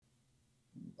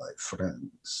my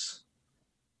friends.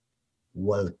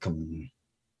 Welcome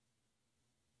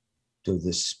to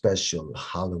this special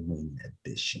Halloween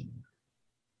edition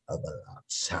of A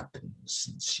Lot's Happened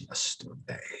Since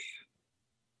Yesterday.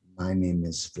 My name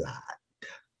is Vlad.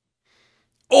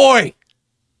 Oi!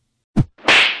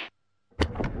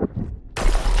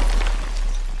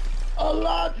 A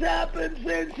lot's happened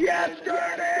since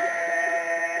yesterday!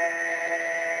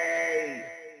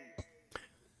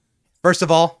 First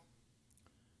of all,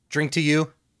 drink to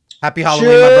you. Happy Halloween,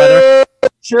 my brother.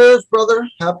 Cheers, brother.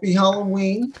 Happy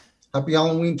Halloween. Happy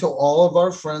Halloween to all of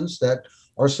our friends that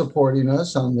are supporting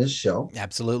us on this show.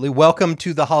 Absolutely. Welcome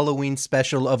to the Halloween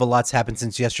special of A Lot's Happened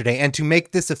Since Yesterday. And to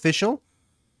make this official,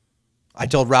 I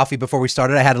told Ralphie before we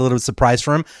started, I had a little surprise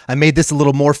for him. I made this a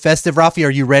little more festive. Ralphie,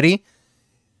 are you ready?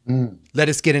 Let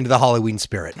us get into the Halloween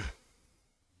spirit.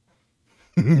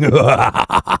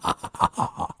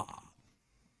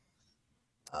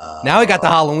 Now we got the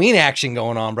Halloween action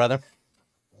going on, brother.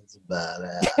 That's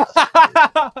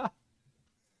badass.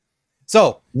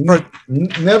 So,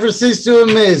 never cease to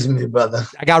amaze me, brother.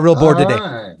 I got real bored today.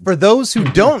 Right. For those who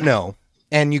don't know,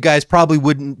 and you guys probably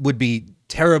would be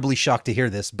terribly shocked to hear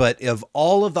this, but of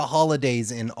all of the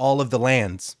holidays in all of the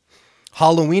lands,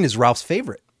 Halloween is Ralph's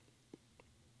favorite.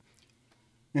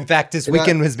 In fact, this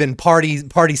weekend has been party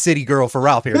city girl for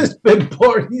Ralph here. It's been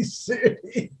party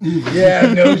city.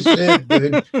 Yeah, no shit,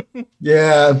 dude.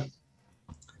 Yeah.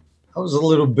 I was a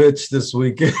little bitch this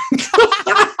weekend.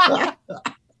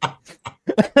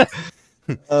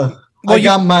 I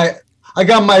got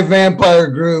my vampire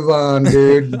groove on,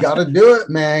 dude. Gotta do it,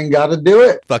 man. Gotta do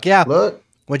it. Fuck yeah. Look.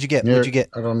 What'd you get? Here, What'd you get?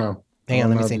 I don't know. Hang on,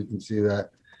 let me see. You can see that.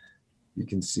 You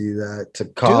can see that. It's a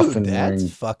coffin Dude, that's ring.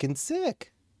 fucking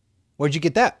sick. Where'd you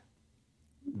get that?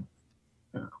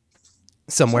 Yeah.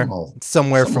 Somewhere Some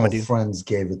from a old dude. friends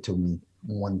gave it to me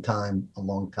one time, a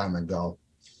long time ago.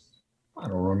 I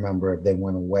don't remember if they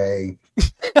went away.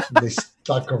 They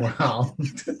stuck around.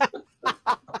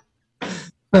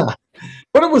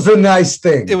 But it was a nice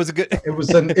thing. It was a good.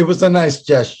 It was a nice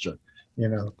gesture, you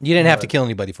know. You didn't have to kill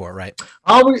anybody for it, right?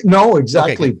 No,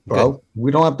 exactly, Okay, good, bro. good.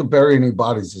 We don't have to bury any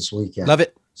bodies this weekend. Love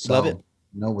it. So, Love it.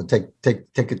 No, we'll take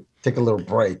a little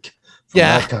break from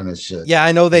Yeah. that kind of shit. Yeah,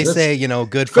 I know they This- say,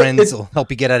 good friends will help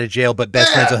you get out of jail, but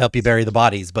best friends will help you bury the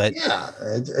bodies. But Yeah,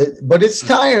 but it's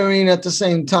tiring at the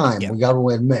same time. Yeah. We got to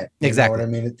admit. You Exactly. know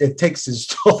what I mean? It takes its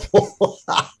toll.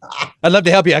 I'd love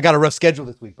to help you. I got a rough schedule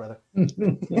this week, brother.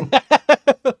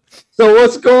 So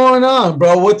what's going on,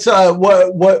 bro? What's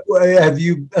what have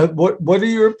you what are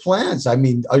your plans? I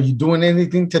mean, are you doing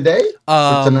anything today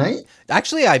or tonight?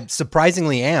 Actually, I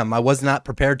surprisingly am. I was not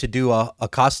prepared to do a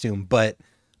costume, but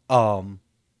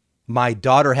my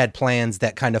daughter had plans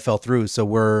that kind of fell through. So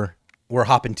we're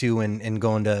hopping to and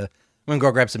going to, I'm going to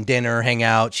go grab some dinner, hang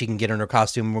out. She can get in her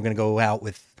costume. We're going to go out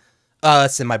with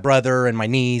us and my brother and my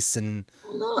niece. And,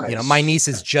 Nice. my niece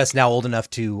is just now old enough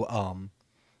to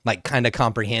kind of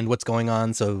comprehend what's going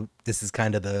on. So this is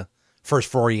kind of the first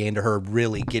foray into her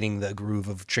really getting the groove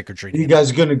of trick-or-treating. You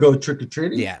guys gonna go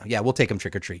trick-or-treating? Yeah, we'll take them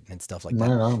trick-or-treating and stuff like that.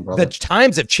 Right on, brother. The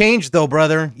times have changed, though,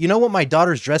 brother. You know what my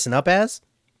daughter's dressing up as?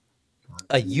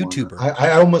 A YouTuber.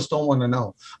 I almost don't want to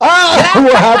know.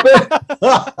 What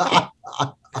happened?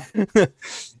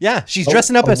 Yeah, she's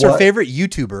dressing up as her what? favorite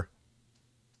YouTuber.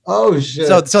 Oh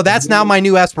shit! So that's now my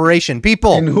new aspiration.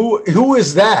 People, And who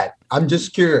is that? I'm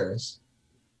just curious.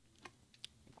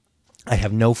 I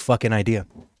have no fucking idea.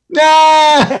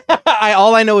 Nah.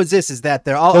 All I know is this: is that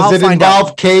Does I'll it find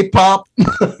involve K-pop?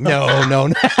 No,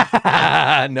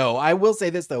 no. I will say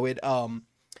this though: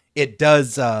 it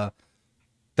does.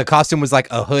 The costume was like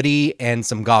a hoodie and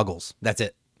some goggles. That's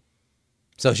it.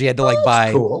 So she had to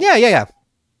buy. cool. Yeah.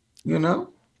 You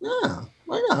know? Yeah.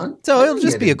 Why not? So I it'll can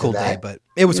just get be a into cool that. day, but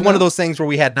it was You one of know? those things where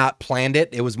we had not planned it.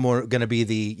 It was more going to be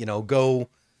the, go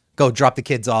drop the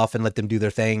kids off and let them do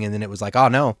their thing. And then it was like, oh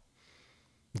no,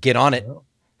 get on it.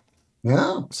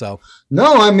 Yeah. So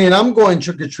No, I mean, I'm going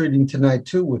trick-or-treating tonight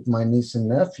too with my niece and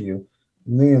nephew.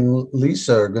 Me and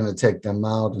Lisa are going to take them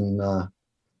out and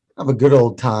have a good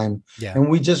old time. yeah. And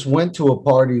we just went to a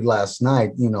party last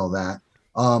night, you know that.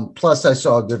 Plus I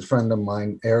saw a good friend of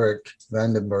mine, Eric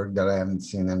Vandenberg, that I haven't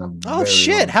seen in a Oh very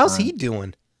shit. long How's time. he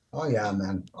doing? Oh yeah,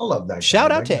 man. I love that guy.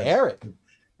 Shout out That to guy's- Eric.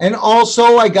 And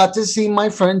also I got to see my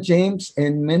friend James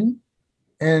Inman.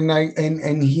 And I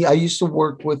used to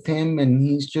work with him, and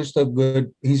he's a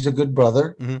good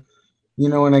brother. Mhm.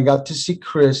 And I got to see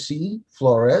Chrissy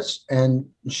Flores, and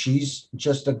she's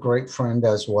just a great friend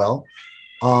as well.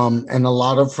 And a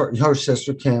lot of her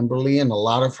sister Kimberly and a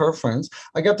lot of her friends.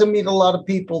 I got to meet a lot of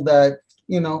people that,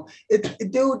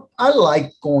 dude, I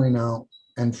like going out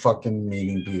and fucking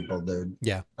meeting people, dude.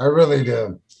 Yeah. I really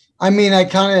do. I mean, I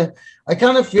kind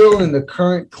of feel in the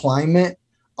current climate,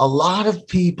 a lot of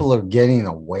people are getting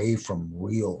away from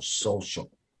real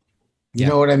social. You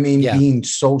know what I mean? Yeah. Being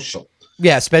social.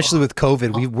 Yeah, especially with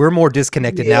COVID, we're more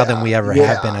disconnected now than we ever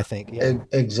have been, I think. Yeah.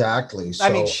 Exactly. So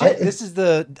I mean,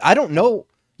 shit, I don't know.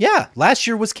 Yeah, last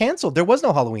year was canceled. There was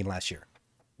no Halloween last year.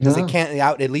 Because it can't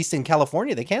out, at least in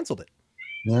California, they canceled it.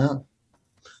 Yeah.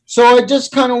 So I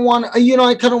just kind of want,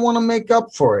 I kind of want to make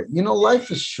up for it. Life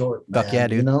is short, man. Fuck yeah,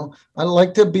 dude. I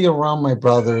like to be around my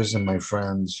brothers and my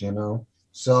friends,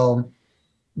 So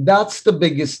that's the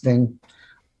biggest thing.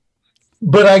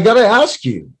 But I got to ask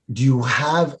you, do you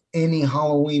have any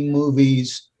Halloween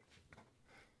movies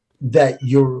that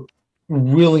you're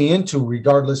really into,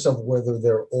 regardless of whether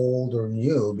they're old or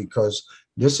new? Because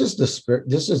this is the spirit.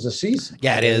 This is the season.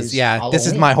 Yeah, it is. Yeah, Halloween. This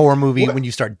is my horror movie when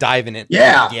you start diving in.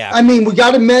 Yeah. I mean, we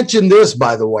got to mention this,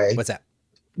 by the way. What's that?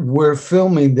 We're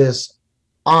filming this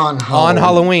on Halloween. On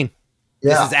Halloween.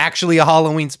 Yeah. This is actually a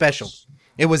Halloween special.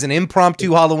 It was an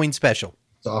impromptu Halloween special.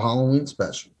 It's a Halloween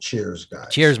special. Cheers, guys.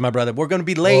 Cheers, my brother. We're going to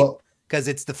be late because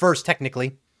it's the first,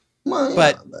 technically. Well,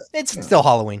 but it's still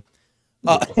Halloween.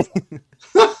 No,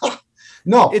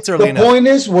 it's early enough. The point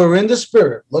is, we're in the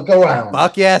spirit. Look around.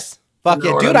 Fuck yes. Fuck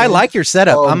yeah. Dude, I like your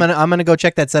setup. I'm gonna go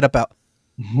check that setup out.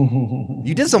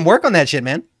 You did some work on that shit,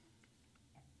 man.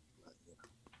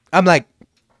 I'm like,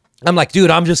 dude,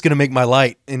 I'm just gonna make my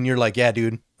light. And you're like, yeah,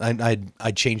 dude,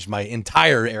 I changed my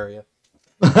entire area.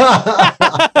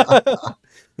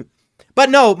 But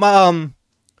no,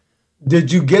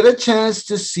 did you get a chance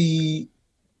to see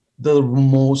the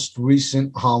most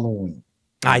recent Halloween?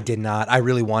 I did not. I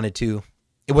really wanted to.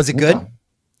 Was it good?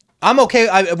 I'm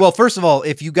okay. Well, first of all,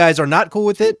 if you guys are not cool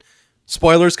with it,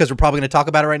 spoilers, because we're probably going to talk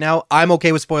about it right now. I'm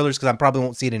okay with spoilers because I probably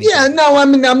won't see it anymore. Yeah, no, I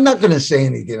mean, I'm not going to say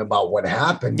anything about what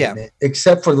happened in it,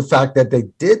 except for the fact that they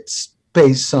did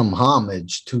pay some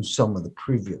homage to some of the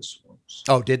previous ones.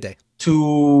 Oh, did they?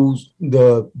 To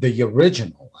the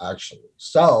original, actually.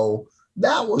 So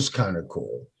that was kind of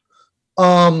cool.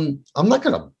 I'm not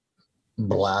going to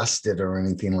blast it or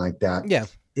anything like that. Yeah.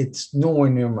 It's nowhere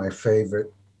near my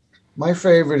favorite. My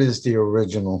favorite is the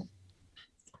original.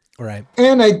 Right.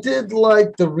 And I did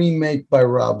like the remake by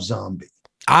Rob Zombie.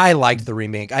 I liked the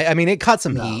remake. I mean, it caught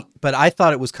some heat, but I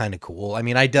thought it was kind of cool. I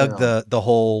mean, I dug the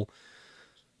whole,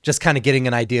 just kind of getting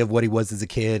an idea of what he was as a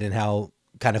kid and how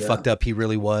kind of fucked up he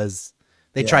really was.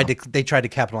 They tried to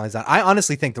capitalize on. I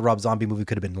honestly think the Rob Zombie movie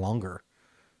could have been longer,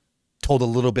 told a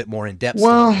little bit more in depth.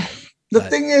 Well, the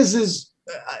thing is,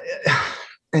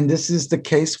 and this is the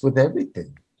case with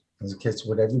everything. It's the case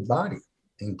with everybody,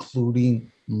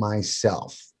 including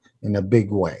myself, in a big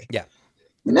way. Yeah.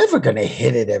 You're never going to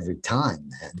hit it every time,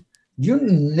 man. You're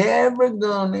never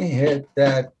going to hit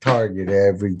that target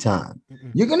every time. Mm-mm.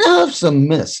 You're going to have some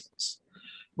misses.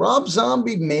 Rob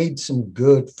Zombie made some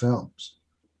good films,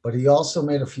 but he also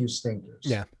made a few stinkers.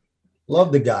 Yeah.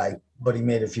 Love the guy, but he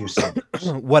made a few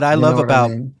stinkers. What I love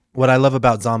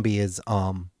about Zombie is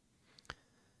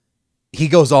he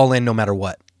goes all in no matter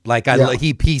what. Like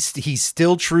he's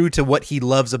still true to what he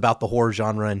loves about the horror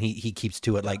genre, and he keeps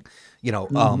to it. Like,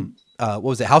 what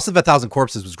was it? House of a Thousand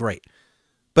Corpses was great,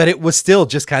 but it was still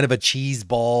just kind of a cheese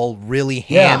ball, really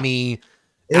hammy.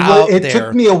 It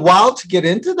took me a while to get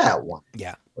into that one.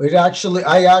 Yeah.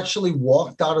 I actually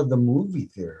walked out of the movie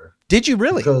theater. Did you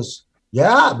really? Because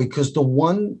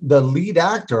the lead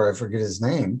actor, I forget his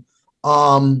name,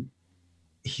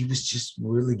 he was just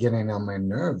really getting on my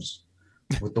nerves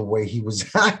with the way he was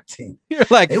acting. You're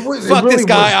like, fuck this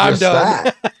guy, I'm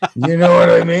done. You know what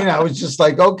I mean? I was just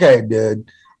like, okay, dude,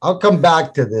 I'll come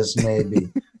back to this maybe.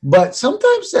 But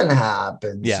sometimes that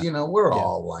happens. Yeah. We're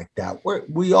all like that.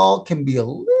 We all can be a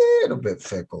little bit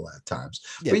fickle at times.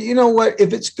 Yeah. But you know what?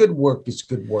 If it's good work, it's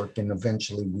good work. And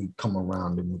eventually we come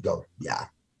around and we go, yeah,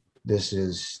 this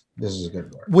is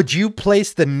good work. Would you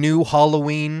place the new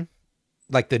Halloween,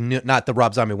 like not the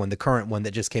Rob Zombie one, the current one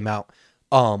that just came out,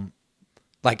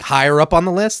 like higher up on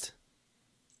the list?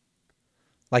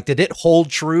 Like, did it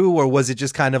hold true, or was it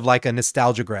just kind of like a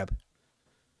nostalgia grab?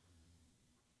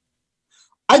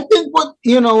 I think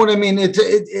you know what I mean.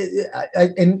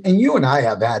 And you and I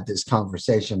have had this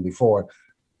conversation before.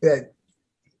 That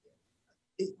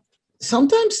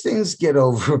sometimes things get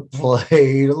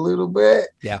overplayed a little bit.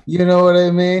 Yeah. You know what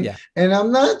I mean? Yeah. And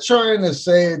I'm not trying to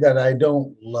say that I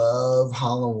don't love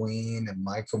Halloween and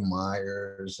Michael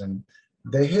Myers, and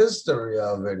the history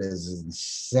of it is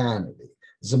insanity.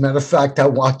 As a matter of fact, I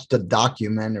watched a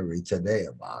documentary today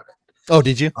about it. Oh,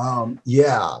 did you?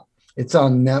 Yeah, it's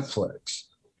on Netflix.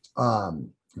 I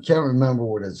can't remember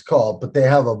what it's called, but they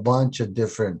have a bunch of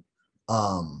different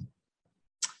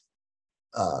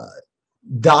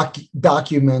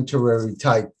documentary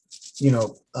type,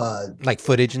 like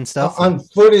footage and stuff. on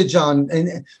footage on,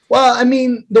 and well, I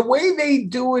mean, the way they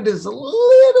do it is a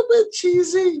little bit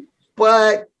cheesy,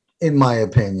 but in my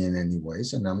opinion,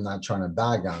 anyways, and I'm not trying to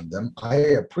bag on them. I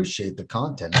appreciate the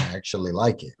content. I actually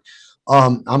like it.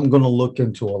 I'm gonna look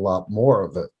into a lot more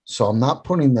of it, so I'm not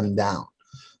putting them down.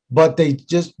 But they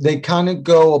kind of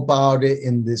go about it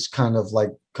in this kind of like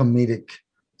comedic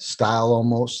style,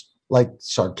 almost like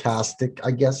sarcastic,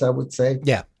 I guess I would say.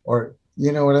 Yeah. Or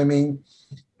you know what I mean?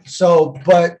 So,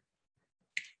 but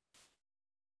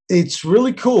it's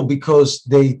really cool because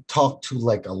they talk to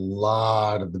like a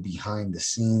lot of the behind the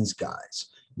scenes guys.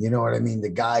 You know what I mean? The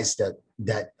guys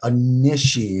that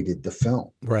initiated the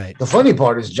film. Right. The funny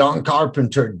part is John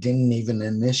Carpenter didn't even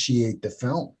initiate the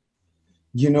film.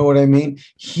 You know what I mean?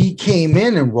 He came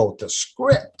in and wrote the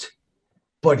script,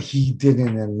 but he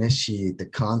didn't initiate the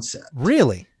concept.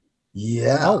 Really?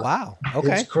 Yeah. Oh, wow.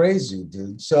 Okay. It's crazy,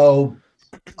 dude. So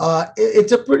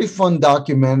it's a pretty fun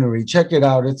documentary. Check it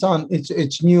out.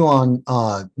 It's new on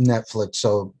Netflix,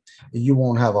 so you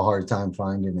won't have a hard time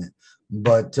finding it.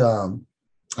 But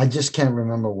I just can't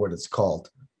remember what it's called.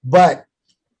 But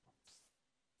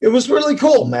it was really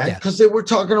cool, man, because they were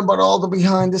talking about all the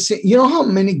behind the scenes. You know how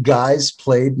many guys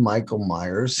played Michael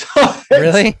Myers?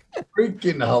 Really?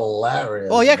 Freaking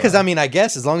hilarious. Well, yeah, because I mean, I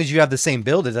guess as long as you have the same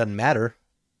build, it doesn't matter.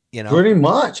 You know, pretty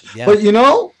much. Yeah.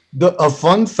 But a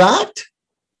fun fact,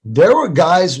 there were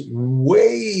guys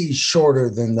way shorter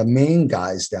than the main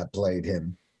guys that played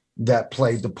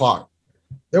the part.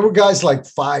 There were guys like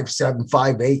 5'7",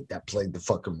 5'8" that played the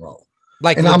fucking role.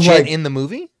 Like and legit I'm like, in the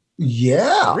movie?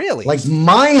 Yeah. Really? Like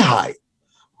my height.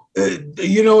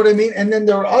 You know what I mean? And then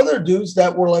there are other dudes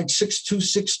that were like 6'2",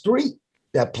 6'3"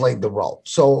 that played the role.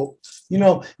 So,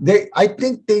 I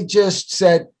think they just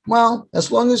said, well,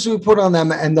 as long as we put on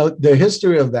that, and the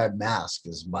history of that mask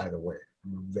is, by the way,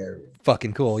 very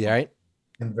fucking cool. Yeah, right?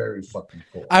 And very fucking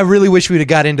cool. I really wish we'd have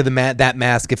got into that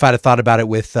mask if I'd have thought about it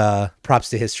with props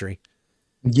to history.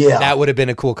 Yeah. That would have been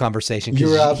a cool conversation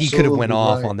because he could have went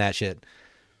off on that shit.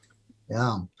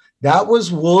 Yeah. That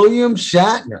was William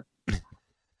Shatner.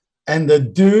 And the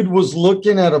dude was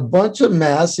looking at a bunch of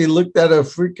masks. He looked at a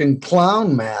freaking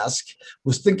clown mask,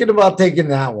 was thinking about taking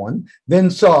that one,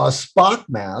 then saw a Spock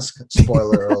mask,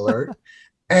 spoiler alert,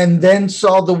 and then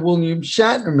saw the William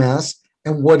Shatner mask.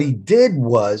 And what he did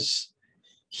was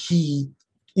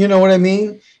you know what I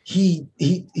mean? He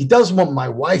does what my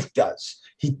wife does.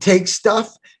 He takes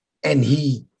stuff and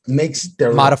he makes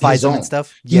it modifies them and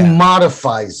stuff. He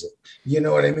modifies it. You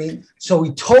know what I mean? So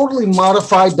he totally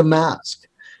modified the mask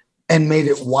and made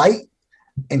it white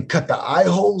and cut the eye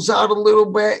holes out a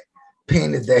little bit,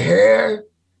 painted the hair,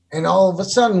 and all of a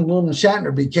sudden William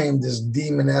Shatner became this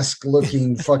demon-esque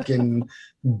looking fucking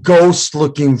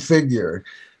ghost-looking figure.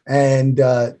 And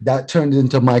that turned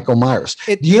into Michael Myers.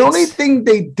 The only thing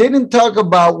they didn't talk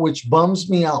about, which bums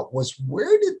me out, was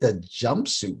where did the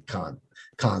jumpsuit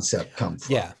concept come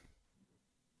from? Yeah.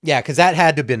 Yeah, because that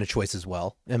had to have been a choice as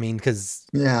well. I mean,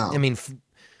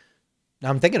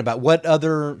 I'm thinking about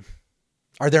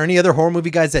are there any other horror movie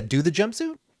guys that do the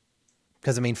jumpsuit?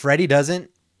 Because, I mean, Freddy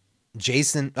doesn't.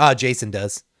 Jason does.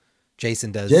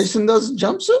 Jason does. Jason does a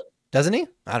jumpsuit? Doesn't he?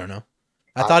 I don't know.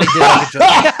 I thought he did like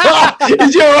a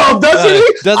jumpsuit. Doesn't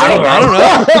he? Doesn't he? I don't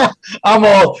know. I'm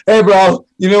all, hey, bro,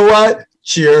 you know what?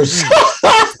 Cheers.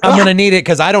 I'm going to need it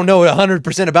because I don't know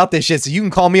 100% about this shit. So you can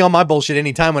call me on my bullshit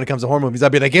anytime when it comes to horror movies. I'll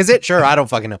be like, is it? Sure. I don't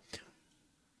fucking know.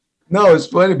 No, it's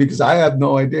funny because I have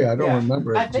no idea. I don't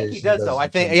remember. I think he does though. I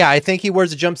think he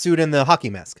wears a jumpsuit and the hockey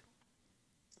mask.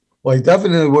 Well, he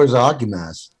definitely wears a hockey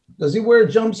mask. Does he wear a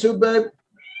jumpsuit, babe?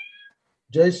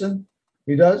 Jason?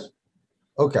 He does?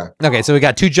 Okay. Okay, so we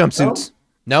got two jumpsuits.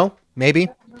 No? Maybe?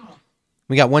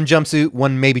 We got one jumpsuit,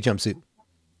 one maybe jumpsuit.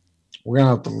 We're going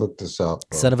to have to look this up,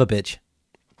 bro. Son of a bitch.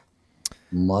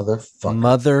 Motherfuck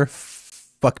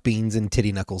beans and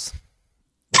titty knuckles.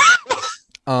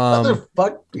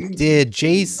 Motherfuck beans. Did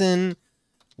Jason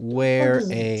wear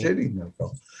a titty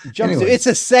knuckle? Jumpsuit? Anyways. It's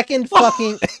a second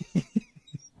fucking...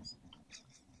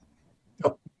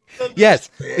 Yes,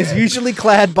 it's usually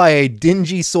clad by a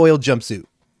dingy soiled jumpsuit.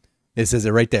 It says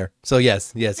it right there. So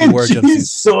yes, he wore a jumpsuit.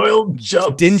 Soiled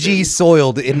jumpsuit. Dingy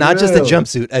soiled, and not just a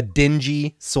jumpsuit, a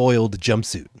dingy soiled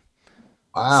jumpsuit.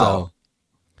 Wow. So,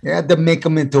 you had to make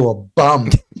him into a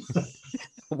bum.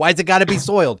 Why's it got to be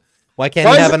soiled? Why can't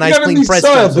you have a nice clean press?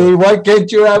 Soiled, dude? Why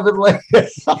can't you have it like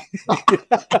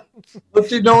Don't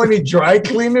you know any dry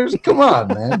cleaners? Come on,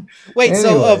 man. Wait,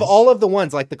 so of all of the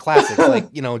ones, like the classics,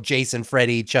 like, Jason,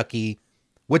 Freddy, Chucky,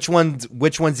 which ones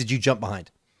did you jump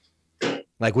behind?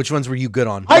 Like, which ones were you good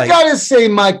on? I gotta say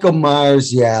Michael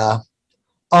Myers, yeah.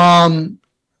 Mm,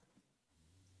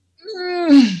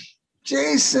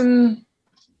 Jason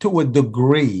to a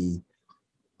degree.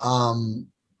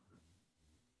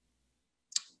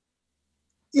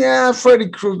 Yeah, Freddy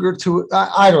Krueger to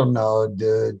I don't know,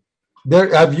 dude.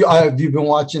 There have you been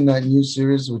watching that new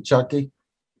series with Chucky?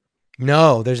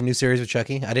 No, there's a new series with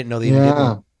Chucky. I didn't know they even did Yeah,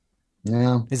 one.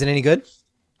 yeah. Is it any good?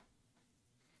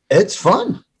 It's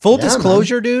fun. Full Yeah,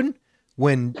 disclosure, dude.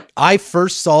 When I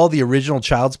first saw the original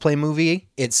Child's Play movie,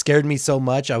 it scared me so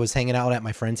much. I was hanging out at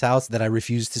my friend's house that I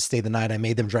refused to stay the night. I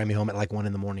made them drive me home at like 1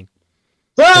 a.m.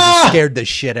 because it scared the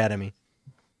shit out of me.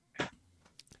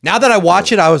 Now that I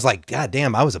watch it, I was like, God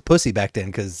damn, I was a pussy back then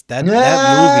because that movie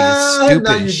is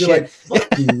stupid as shit. Like,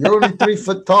 fuck you. You're only 3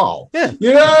 foot tall. Yeah.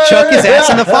 Chuck his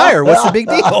ass in the fire. What's the big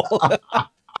deal?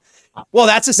 Well,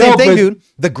 that's the same thing, dude.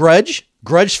 The Grudge.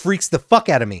 Grudge freaks the fuck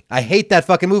out of me. I hate that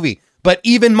fucking movie. But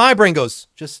even my brain goes,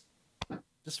 just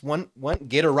one,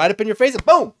 get her right up in your face and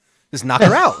boom, just knock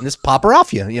her out and just pop her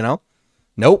off you, you know?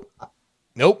 Nope.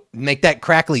 Make that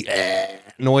crackly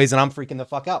noise and I'm freaking the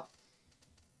fuck out.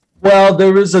 Well,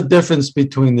 there is a difference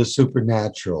between the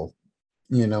supernatural,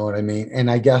 you know what I mean? And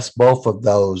I guess both of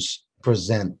those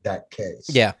present that case.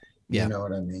 Yeah. You know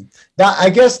what I mean?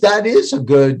 I guess that is a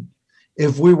good,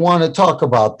 if we want to talk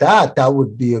about that, that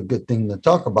would be a good thing to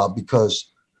talk about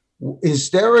because is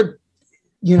there a,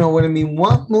 you know what I mean?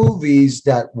 What movies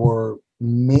that were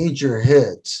major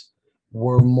hits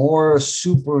were more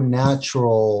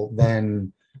supernatural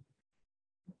than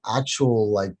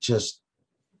actual, like just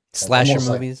slasher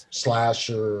movies, like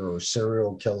slasher or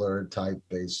serial killer type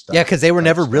based stuff. Yeah, because they were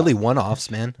never really one-offs,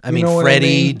 man. I mean,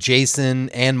 Freddy, Jason,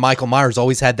 and Michael Myers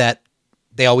always had that.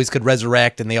 They always could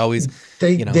resurrect, and they always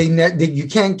you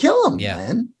can't kill them,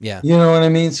 man. Yeah, you know what I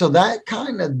mean. So that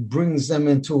kind of brings them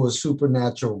into a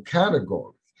supernatural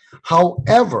category.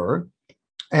 However,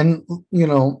 and you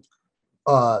know,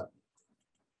 I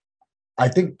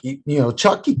think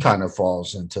Chucky kind of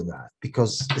falls into that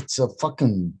because it's a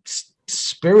fucking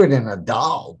spirit in a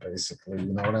doll, basically.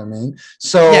 You know what I mean?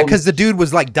 So yeah, because the dude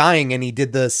was like dying, and he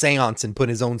did the seance and put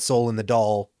his own soul in the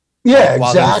doll. Yeah, while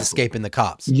exactly. he was escaping the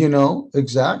cops. You know,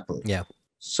 exactly. Yeah.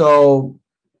 So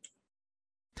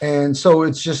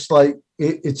it's just like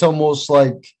it's almost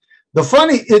like the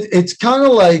funny. It's kind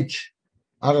of like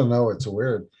I don't know. It's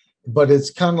weird, but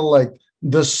it's kind of like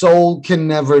the soul can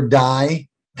never die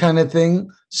kind of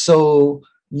thing. So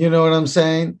you know what I'm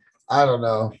saying? I don't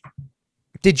know.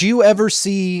 Did you ever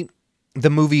see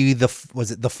the movie was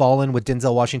it The Fallen with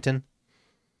Denzel Washington?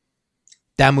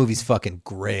 That movie's fucking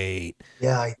great.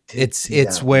 Yeah, I did.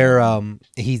 It's where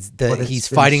he's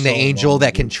fighting the angel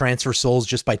that can transfer souls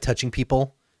just by touching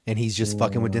people, and he's just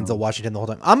fucking with Denzel Washington the whole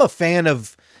time. I'm the fan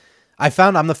of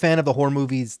the horror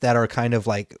movies that are kind of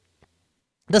like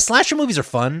the slasher movies are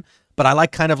fun, but I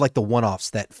like kind of like the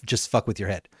one-offs that just fuck with your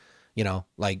head. You know,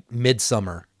 like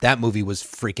Midsummer. That movie was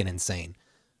freaking insane.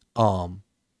 I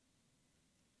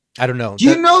don't know. Do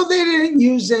you know they didn't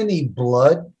use any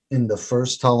blood in the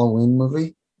first Halloween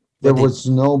movie? There was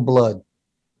no blood.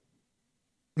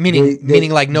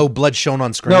 Meaning like no blood shown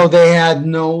on screen? No, they had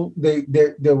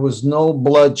there was no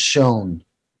blood shown.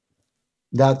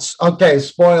 That's okay,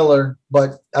 spoiler,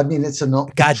 but I mean it's an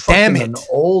old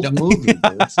movie.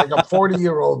 Dude. It's like a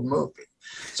 40-year-old movie.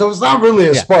 So it's not really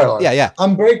a spoiler. Yeah.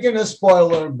 I'm breaking a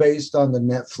spoiler based on the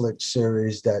Netflix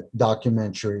series, that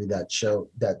documentary, that show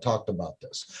that talked about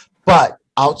this. But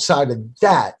outside of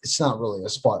that, it's not really a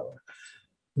spoiler.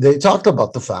 They talked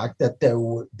about the fact that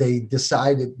they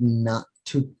decided not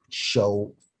to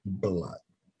show blood.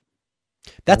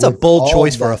 That's a bold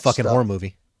choice for a fucking horror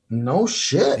movie. No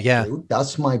shit. Yeah. Dude.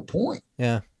 That's my point.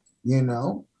 Yeah. You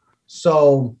know?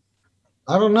 So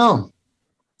I don't know.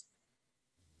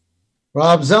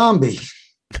 Rob Zombie.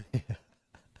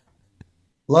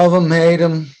 Love him, hate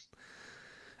him.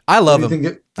 I love him.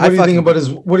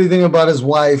 What do you think about his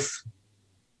wife?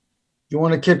 You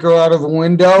want to kick her out of a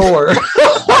window or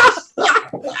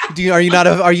are you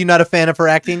not a fan of her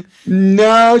acting?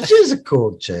 No, she's a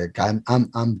cool chick. I'm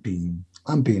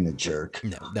being a jerk.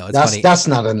 No, it's funny. That's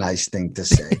not a nice thing to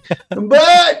say.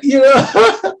 but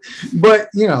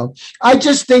I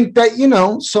just think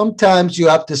that, sometimes you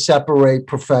have to separate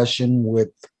profession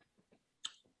with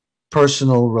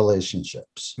personal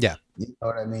relationships. Yeah. You know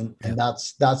what I mean? And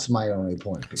that's my only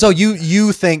point. So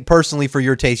you think personally, for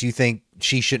your taste, you think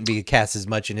she shouldn't be cast as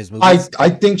much in his movies? I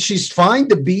think she's fine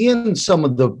to be in some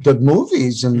of the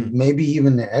movies and maybe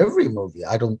even every movie.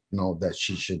 I don't know that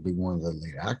she should be one of the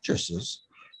lead actresses.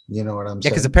 You know what I'm saying? Yeah,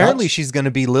 because apparently she's going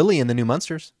to be Lily in the new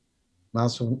Monsters.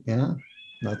 That's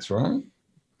right.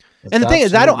 And the thing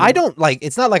is, I don't like,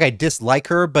 it's not like I dislike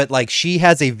her, but like she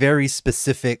has a very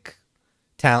specific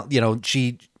talent. You know,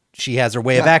 she has her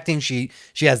way of acting. She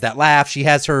has that laugh. She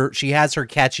has her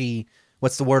catchy,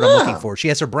 what's the word I'm looking for? She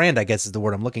has her brand, I guess is the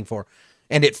word I'm looking for.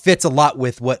 And it fits a lot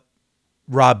with what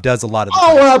Rob does a lot of the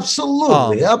time.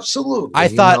 Absolutely. Absolutely.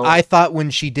 I thought when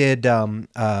she did, God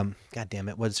damn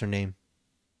it, what's her name?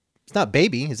 It's not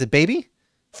Baby. Is it Baby?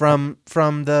 From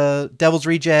the Devil's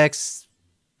Rejects,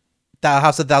 the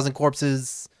House of 1,000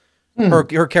 Corpses, her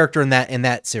character in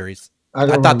that series. I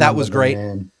thought that was great.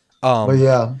 But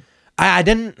yeah, I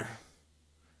didn't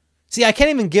see. I can't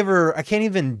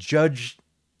even judge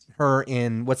her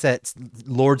in what's that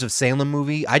Lords of Salem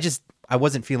movie. I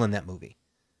wasn't feeling that movie,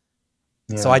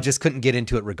 so I just couldn't get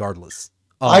into it regardless.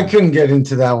 I couldn't get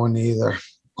into that one either.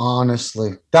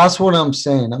 Honestly, that's what I'm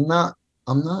saying. I'm not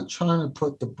trying to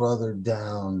put the brother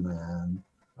down, man.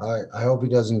 I hope he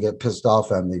doesn't get pissed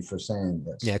off at me for saying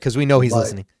this. Yeah, because we know he's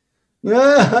listening.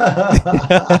 Yeah.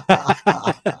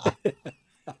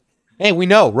 Hey, we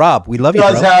know, Rob. We love you,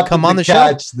 bro. Come on the show.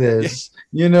 Catch this.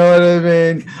 You know what I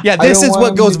mean? Yeah, this is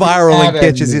what goes viral and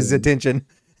catches his attention.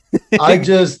 I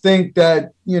just think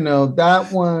that, that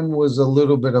one was a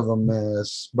little bit of a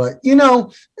mess. But,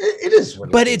 it is what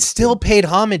it is. But it still paid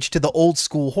homage to the old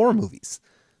school horror movies.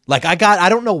 Like I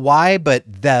don't know why, but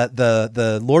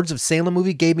the Lords of Salem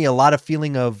movie gave me a lot of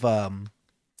feeling of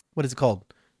what is it called?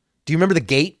 Do you remember The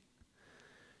Gate?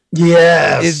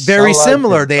 Yes. It's very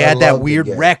similar. They had that weird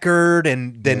record,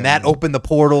 and then that opened the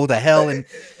portal to hell. And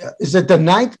is it The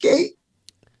Ninth Gate?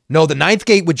 No, The Ninth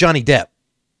Gate with Johnny Depp.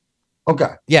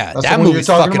 Okay. Yeah, that movie's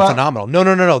fucking phenomenal.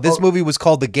 No. This movie was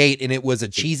called The Gate, and it was a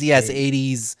cheesy ass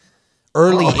 80s,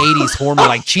 early 80s horror movie,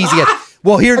 like cheesy ass.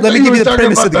 Well, here, let me give you the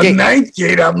premise of The Gate. Ninth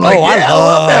Gate. I'm like, I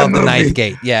love The Ninth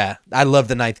Gate. Yeah, I love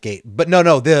The Ninth Gate. But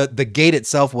no, the Gate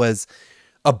itself was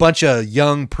a bunch of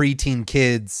young preteen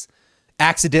kids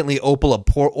accidentally open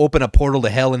a portal to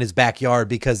hell in his backyard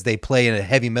because they play a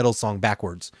heavy metal song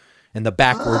backwards. And the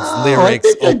backwards lyrics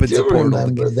opens a portal.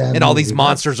 And all these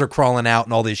monsters are crawling out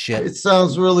and all this shit. It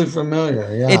sounds really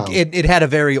familiar. Yeah. It had a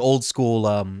very old school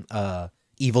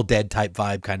Evil Dead type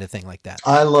vibe kind of thing like that.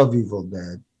 I love Evil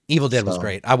Dead. Evil Dead was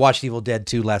great. I watched Evil Dead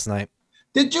 2 last night.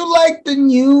 Did you like the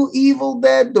new Evil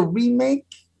Dead, the remake?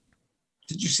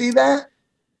 Did you see that?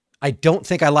 I don't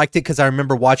think I liked it because I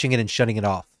remember watching it and shutting it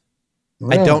off.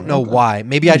 Really? I don't know why.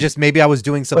 Maybe I was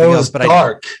doing something else. But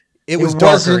dark. It was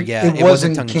darker. Yeah, it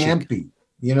wasn't campy.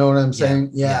 You know what I'm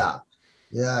saying? Yeah,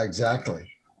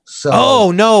 exactly. So.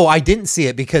 Oh no, I didn't see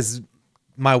it because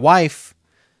my wife,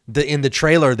 in the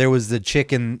trailer, there was the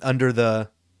chicken under the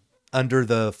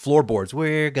floorboards.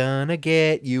 We're gonna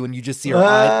get you, and you just see her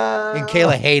eye. And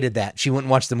Kayla hated that. She wouldn't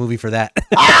watch the movie for that.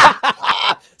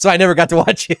 So I never got to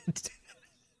watch it.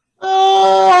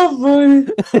 Oh, funny.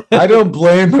 I don't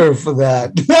blame her for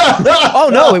that. Oh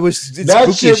no,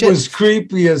 that shit was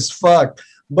creepy as fuck.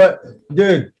 But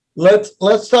dude, let's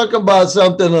talk about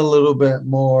something a little bit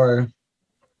more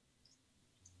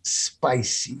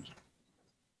spicy.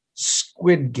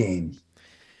 Squid Game.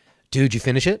 Dude, you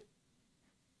finish it?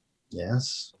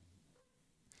 Yes.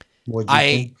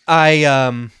 I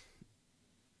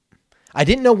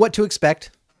didn't know what to expect.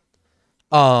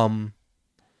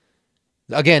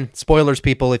 Again, spoilers,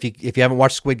 people. If you haven't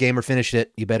watched Squid Game or finished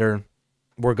it,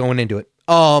 we're going into it.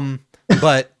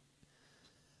 But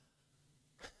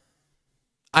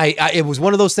it was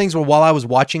one of those things where while I was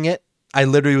watching it, I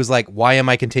literally was like, why am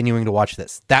I continuing to watch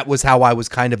this? That was how I was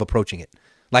kind of approaching it.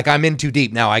 Like, I'm in too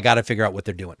deep now. I got to figure out what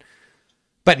they're doing.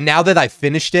 But now that I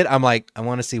finished it, I'm like, I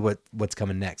want to see what's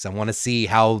coming next. I want to see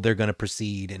how they're going to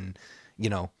proceed, and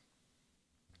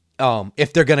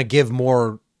if they're going to give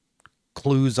more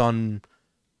clues on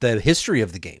the history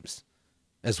of the games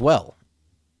as well,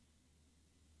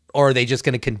 or are they just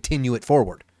going to continue it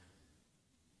forward?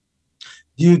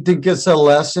 Do you think it's a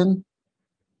lesson?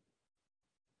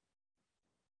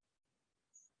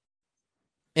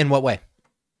 In what way?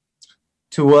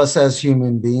 To us as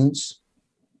human beings.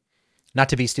 Not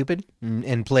to be stupid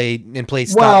and play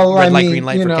stop red light, green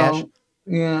light for cash.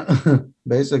 Yeah,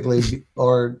 basically,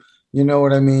 or you know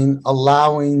what I mean?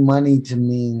 Allowing money to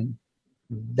mean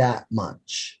that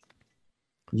much.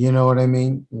 You know what I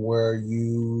mean? Where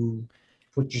you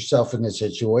put yourself in a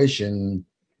situation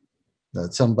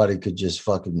that somebody could just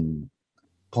fucking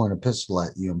point a pistol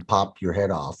at you and pop your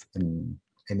head off in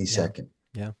any second.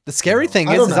 Yeah. The scary thing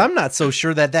is I'm not so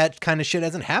sure that kind of shit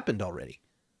hasn't happened already.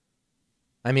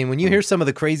 I mean, when you hear some of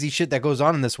the crazy shit that goes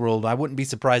on in this world, I wouldn't be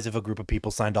surprised if a group of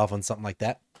people signed off on something like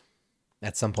that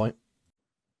at some point.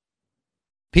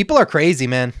 People are crazy,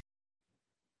 man.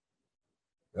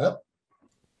 Yep.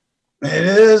 It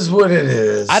is what it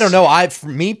is. I don't know. For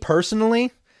me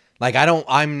personally, like I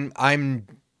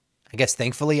guess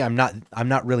thankfully I'm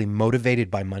not really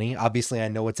motivated by money. Obviously I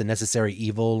know it's a necessary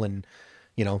evil, and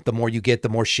you know, the more you get, the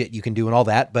more shit you can do and all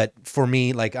that. But for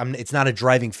me, like it's not a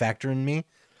driving factor in me.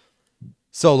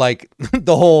 So like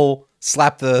the whole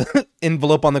slap the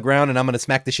envelope on the ground and I'm going to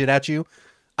smack the shit at you.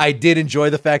 I did enjoy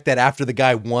the fact that after the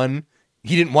guy won,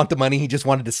 he didn't want the money. He just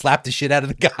wanted to slap the shit out of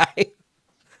the guy.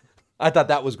 I thought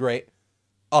that was great.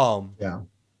 Yeah.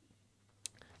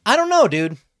 I don't know,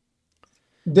 dude.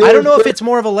 I don't know if it's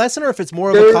more of a lesson or if it's more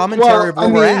of a commentary of where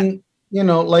we're at. You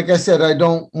know, like I said, I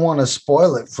don't want to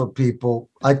spoil it for people.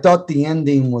 I thought the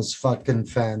ending was fucking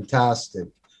fantastic,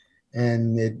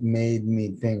 and it made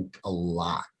me think a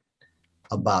lot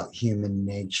about human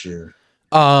nature.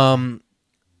 Let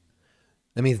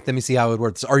me see how it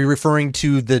works. Are you referring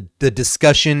to the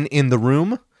discussion in the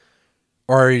room,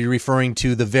 or are you referring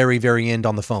to the very, very end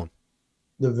on the phone?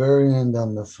 The very end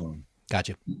on the phone.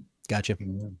 Gotcha.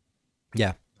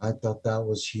 Yeah. I thought that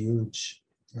was huge,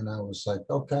 and I was like,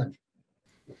 okay.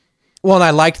 Well, and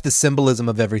I liked the symbolism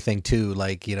of everything too.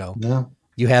 Like, you know,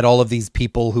 you had all of these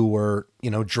people who were, you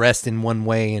know, dressed in one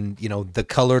way, and, you know, the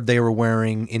color they were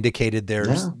wearing indicated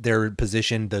their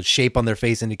position. The shape on their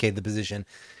face indicated the position.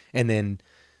 And then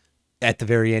at the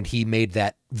very end, he made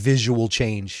that visual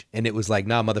change, and it was like,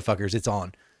 nah, motherfuckers, it's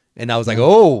on. And I was like,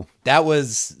 oh, that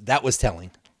was telling,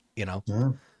 you know?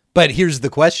 Yeah. But here's the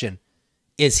question.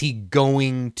 Is he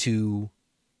going to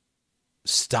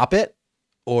stop it?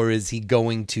 Or is he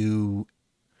going to...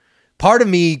 Part of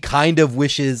me kind of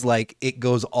wishes like it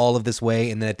goes all of this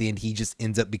way, and then at the end he just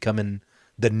ends up becoming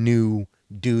the new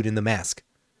dude in the mask.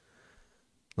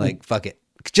 Like, fuck it.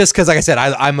 Just because, like I said,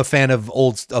 I'm a fan of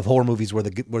horror movies where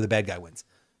the bad guy wins.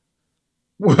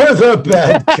 Where the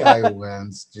bad guy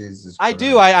wins. Jesus Christ.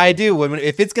 I do.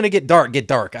 If it's going to get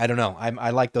dark. I don't know. I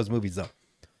like those movies, though.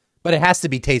 But it has to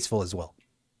be tasteful as well.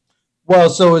 Well,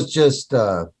 so it's just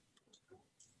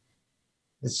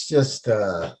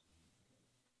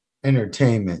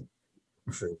entertainment.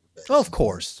 Oh, of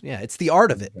course. Yeah, it's the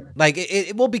art of it. Like,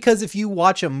 well, because if you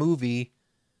watch a movie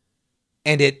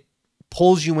and it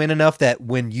pulls you in enough that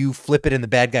when you flip it and the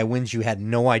bad guy wins, you had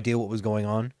no idea what was going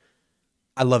on.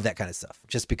 I love that kind of stuff.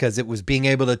 Just because it was being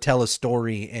able to tell a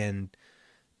story and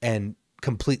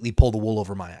completely pull the wool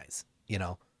over my eyes, you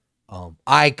know?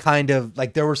 I kind of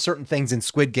like, there were certain things in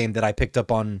Squid Game that I picked up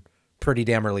on pretty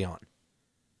damn early on.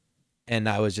 And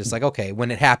I was just like, okay, when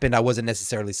it happened, I wasn't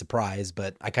necessarily surprised,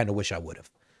 but I kind of wish I would have.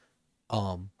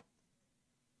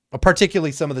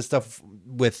 Particularly some of the stuff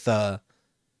with the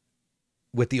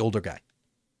older guy.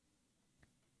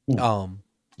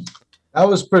 That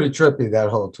was pretty trippy, that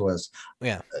whole twist.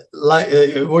 Yeah. Like,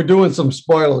 we're doing some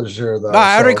spoilers here, though. No,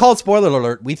 I already called spoiler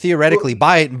alert. We theoretically,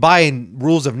 by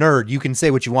rules of nerd, you can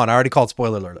say what you want. I already called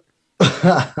spoiler alert.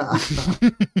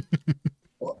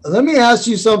 Let me ask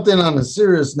you something on a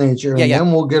serious nature, and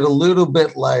then we'll get a little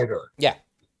bit lighter. Yeah.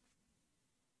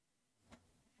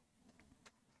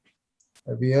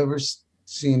 Have you ever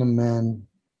seen a man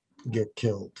get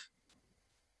killed?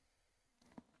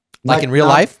 Like in real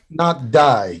life? Not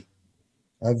die.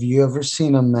 Have you ever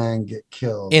seen a man get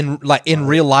killed? In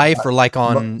real life, or like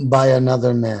on... By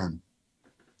another man?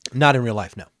 Not in real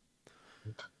life, no.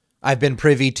 I've been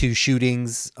privy to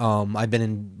shootings. I've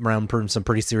been around some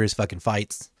pretty serious fucking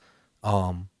fights.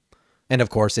 And of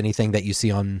course, anything that you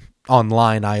see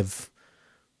online, I've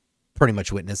pretty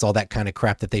much witnessed all that kind of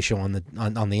crap that they show on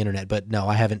the internet. But no,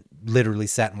 I haven't literally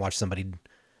sat and watched somebody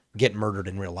get murdered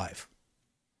in real life.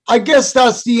 I guess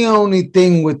that's the only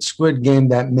thing with Squid Game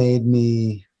that made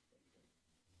me,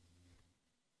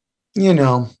 you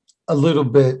know, a little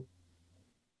bit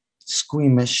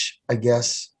squeamish, I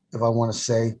guess, if I want to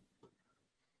say.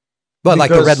 But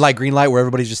like the red light, green light, where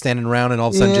everybody's just standing around and all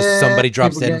of a sudden just somebody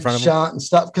drops dead in front of them. Shot and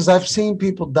stuff. Because I've seen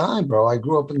people die, bro. I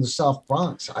grew up in the South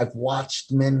Bronx. I've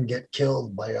watched men get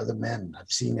killed by other men.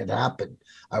 I've seen it happen.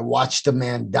 I watched a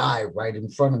man die right in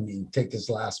front of me and take his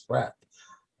last breath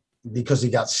because he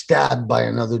got stabbed by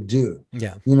another dude.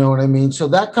 Yeah. You know what I mean? So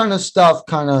that kind of stuff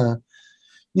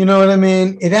you know what I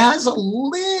mean? It has a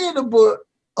little bit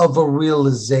of a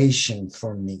realization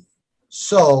for me.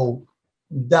 So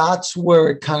that's where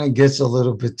it kind of gets a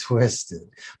little bit twisted.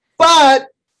 But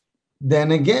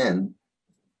then again,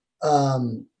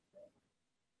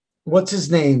 what's his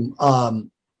name?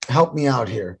 Help me out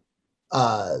here.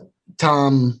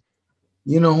 Tom,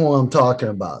 you know who I'm talking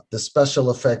about, the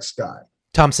special effects guy.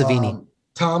 Tom Savini.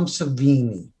 Tom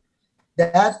Savini.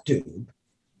 That dude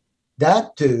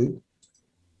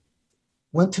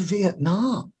went to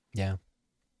Vietnam. Yeah.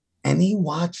 And he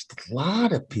watched a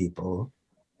lot of people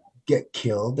get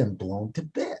killed and blown to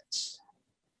bits.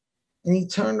 And he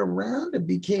turned around and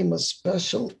became a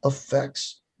special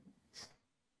effects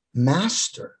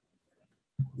master.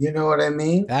 You know what I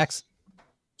mean? Facts.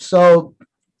 So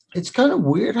it's kind of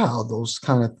weird how those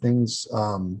kind of things,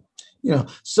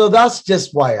 so that's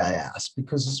just why I asked,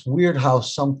 because it's weird how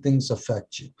some things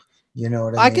affect you. You know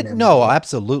what I mean? No,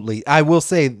 absolutely. I will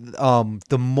say,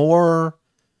 the more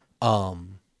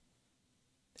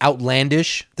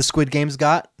outlandish the Squid Games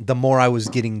got, the more I was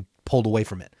getting pulled away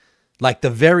from it. Like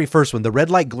the very first one, the red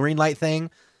light, green light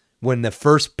thing, when the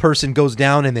first person goes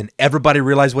down and then everybody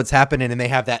realizes what's happening and they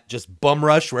have that just bum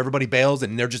rush where everybody bails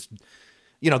and they're just,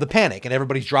 the panic and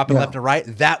everybody's dropping left and right.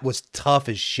 That was tough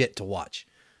as shit to watch.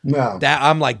 Yeah.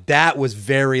 That was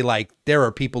very like, there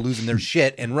are people losing their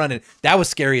shit and running. That was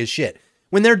scary as shit.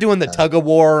 When they're doing the tug of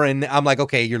war and I'm like,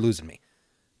 okay, you're losing me.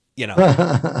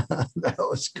 That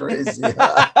was crazy.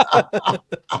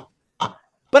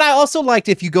 But I also liked,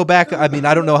 if you go back, I mean,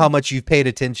 I don't know how much you've paid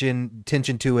attention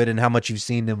to it and how much you've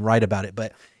seen them write about it,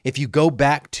 but if you go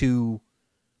back to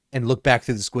and look back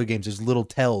through the Squid Games, there's little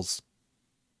tells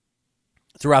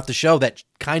throughout the show that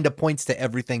kind of points to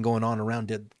everything going on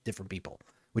around different people,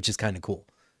 which is kind of cool.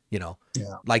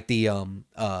 Like the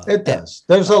it does.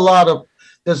 There's a lot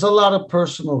of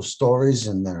personal stories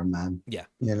in there, man. Yeah.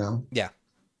 Yeah.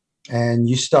 And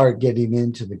you start getting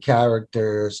into the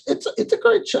characters. It's a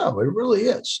great show. It really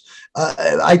is.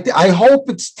 I hope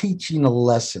it's teaching a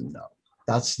lesson, though.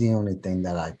 That's the only thing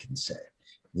that I can say.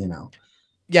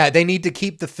 Yeah, they need to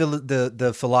keep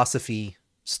the philosophy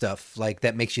stuff, like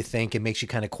that makes you think and makes you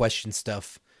kind of question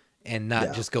stuff, and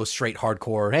not just go straight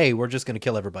hardcore. Hey, we're just going to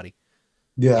kill everybody.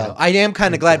 Yeah, I am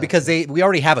kind of glad because we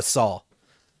already have a Saw.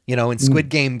 And Squid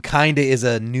Game kind of is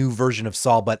a new version of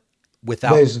Saw, but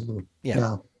without. Basically,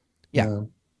 Yeah.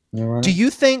 You're right. Do you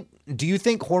think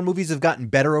horror movies have gotten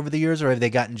better over the years, or have they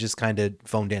gotten just kind of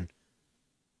phoned in?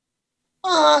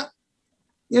 The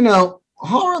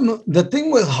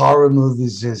thing with horror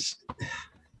movies is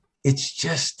it's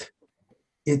just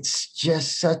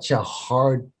such a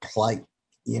hard plight.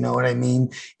 You know what I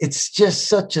mean? It's just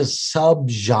such a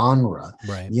subgenre.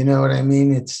 Right. You know what I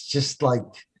mean? It's just like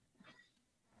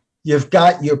you've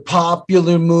got your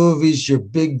popular movies, your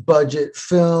big budget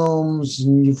films,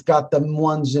 and you've got the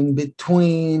ones in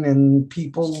between, and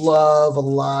people love a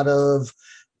lot of,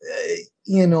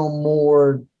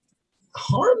 more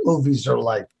horror movies are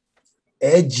like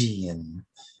edgy and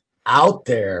out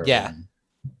there. Yeah. And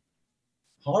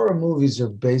horror movies are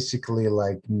basically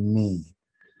like me.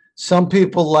 Some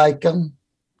people like them,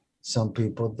 some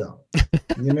people don't.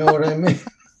 You know what I mean?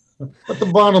 But the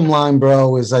bottom line,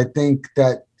 bro, is I think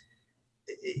that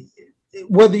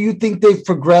whether you think they've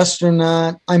progressed or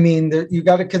not, I mean, you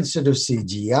got to consider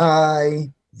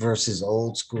CGI versus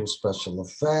old school special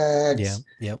effects. Yeah.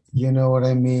 Yep. You know what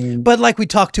I mean? But like we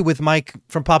talked to with Mike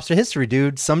from Popstar History,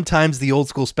 dude, sometimes the old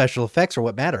school special effects are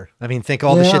what matter. I mean, think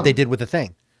all the shit they did with The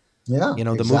Thing. Yeah.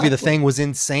 The movie The Thing was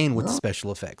insane with the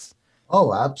special effects.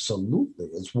 Oh, absolutely.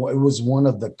 It was one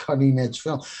of the cutting edge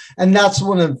films. And that's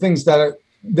one of the things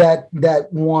that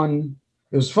one,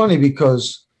 it was funny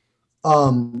because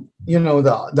the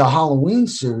Halloween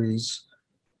series,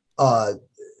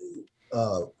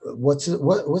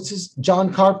 what's his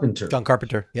John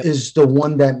Carpenter Yep. is the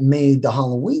one that made the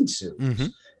Halloween series. Mm-hmm.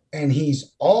 And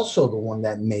he's also the one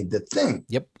that made The Thing.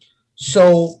 Yep.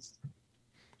 So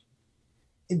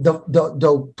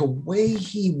the way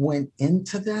he went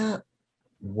into that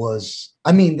was,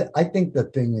 I mean, I think The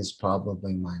Thing is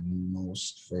probably my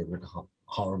most favorite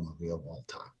horror movie of all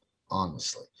time,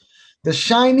 honestly. The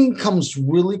Shining comes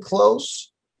really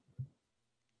close,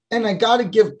 and I got to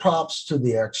give props to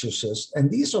The Exorcist,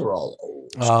 and these are all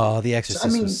old. Oh, The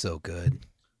Exorcist was so good.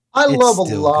 I love a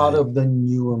lot of the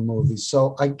newer movies,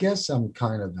 so I guess I'm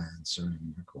kind of answering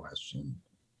your question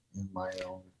in my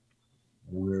own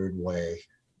weird way,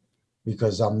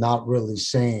 because I'm not really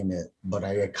saying it, but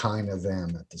I kind of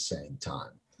am at the same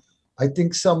time. I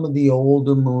think some of the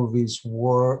older movies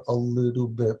were a little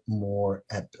bit more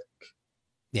epic.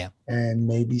 Yeah. And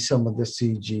maybe some of the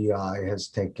CGI has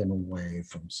taken away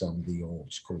from some of the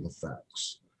old school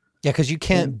effects. Yeah, because you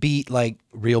can't beat like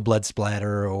real blood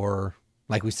splatter, or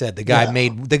like we said, the guy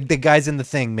made the guys in The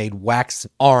Thing made wax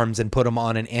arms and put them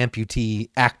on an amputee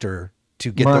actor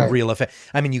to get the real effect.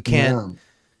 I mean, you can't.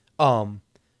 Yeah.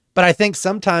 But I think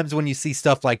sometimes when you see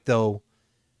stuff like, though,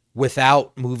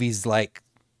 without movies like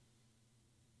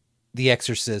The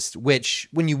Exorcist, which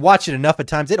when you watch it enough at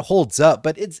times, it holds up,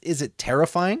 but is it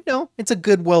terrifying? No, it's a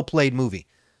good, well-played movie.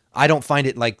 I don't find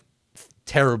it like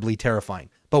terribly terrifying,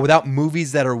 but without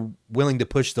movies that are willing to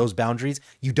push those boundaries,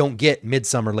 you don't get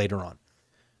Midsummer later on,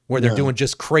 where they're Yeah. doing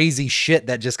just crazy shit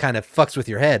that just kind of fucks with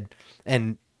your head.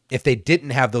 And if they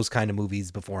didn't have those kind of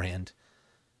movies beforehand,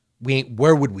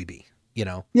 where would we be? You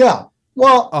know? Yeah.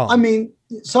 Well, I Um, mean,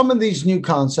 some of these new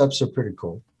concepts are pretty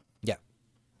cool. Yeah.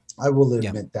 I will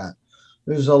Yeah. admit that.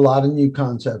 There's a lot of new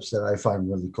concepts that I find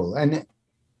really cool. And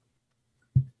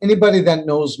anybody that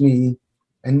knows me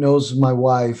and knows my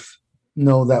wife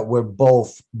know that we're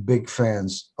both big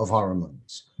fans of horror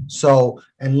movies. So,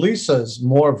 and Lisa's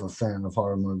more of a fan of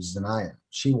horror movies than I am.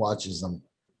 She watches them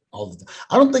all the time.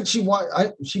 I don't think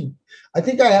I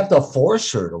think I have to force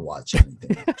her to watch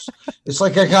anything else. It's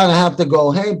like I kind of have to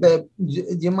go, hey, babe,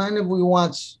 do you mind if we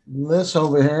watch this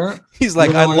over here? He's like,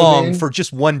 You know I what long mean? for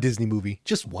just one Disney movie.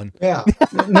 Just one. Yeah.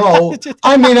 No,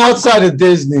 I mean outside of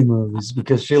Disney movies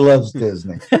because she loves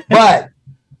Disney. But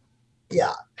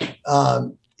yeah,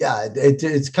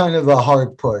 it's kind of a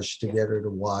hard push to get her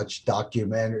to watch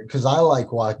documentary because I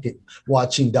like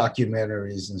watching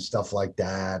documentaries and stuff like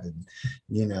that, and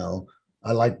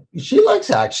she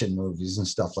likes action movies and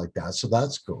stuff like that, so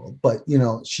that's cool. But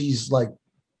she's like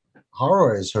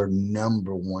horror is her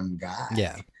number one guy.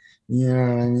 Yeah. You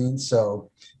know what I mean? So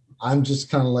I'm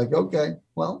just kind of like, okay,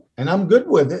 well, and I'm good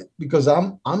with it because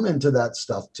I'm into that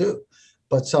stuff too.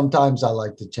 But sometimes I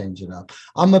like to change it up.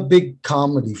 I'm a big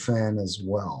comedy fan as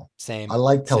well. Same. I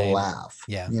like to Same. laugh.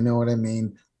 Yeah. You know what I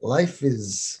mean? Life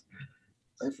is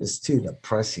too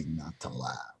depressing not to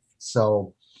laugh.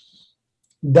 So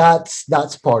that's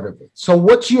part of it. So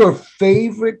what's your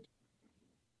favorite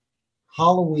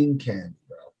Halloween candy,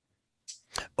 bro?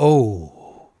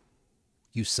 Oh,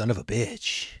 you son of a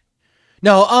bitch.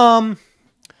 No,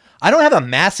 I don't have a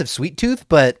massive sweet tooth,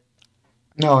 but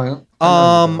No,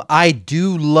 I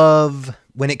do love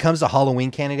when it comes to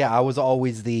Halloween candy. I was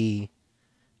always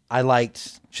I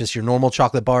liked just your normal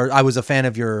chocolate bar. I was a fan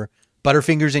of your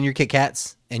Butterfingers and your Kit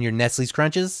Kats and your Nestle's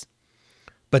Crunches.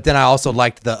 But then I also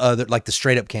liked the other, like the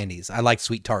straight up candies. I like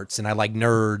sweet tarts and I like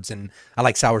Nerds and I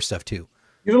like sour stuff too.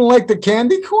 You don't like the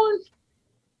candy corn?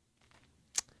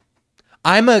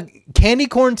 Candy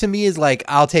corn to me is like,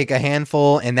 I'll take a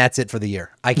handful and that's it for the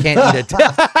year. I can't eat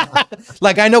it.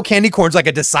 Like, I know candy corn's like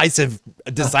a divisive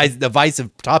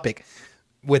topic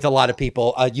with a lot of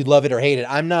people. You love it or hate it.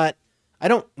 I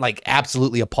don't like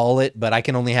absolutely appall it, but I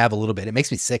can only have a little bit. It makes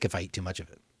me sick if I eat too much of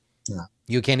it. Yeah.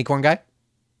 You a candy corn guy?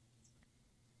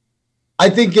 I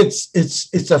think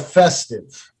it's a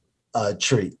festive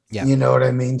treat. Yeah. You know what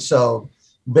I mean? So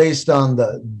based on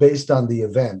the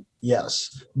event,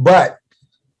 yes. But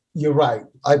you're right.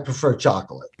 I prefer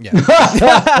chocolate.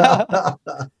 Yeah.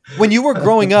 When you were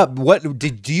growing up,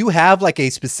 do you have like a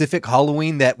specific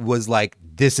Halloween that was like,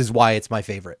 this is why it's my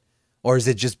favorite? Or has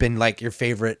it just been like your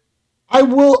favorite? I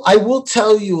will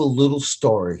tell you a little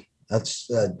story.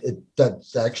 That's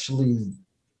actually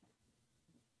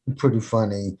pretty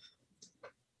funny.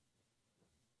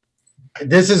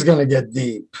 This is going to get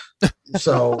deep.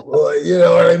 So, you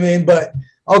know what I mean? But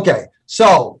okay.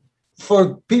 So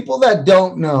for people that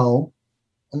don't know,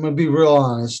 I'm going to be real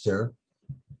honest here.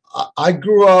 I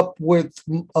grew up with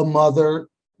a mother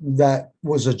that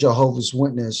was a Jehovah's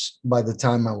Witness by the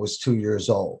time I was 2 years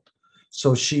old.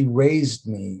 So she raised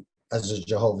me as a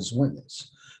Jehovah's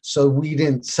Witness. So we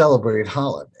didn't celebrate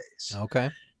holidays. Okay.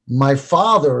 My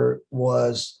father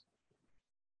was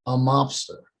a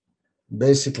mobster,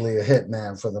 basically a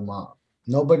hitman for the mob.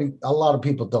 A lot of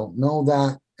people don't know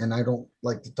that, and I don't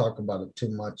like to talk about it too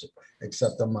much,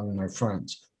 except among my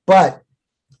friends. But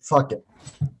fuck it.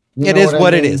 It is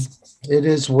what it is. It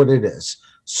is what it is.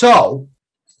 So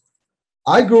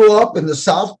I grew up in the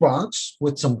South Bronx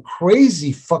with some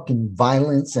crazy fucking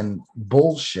violence and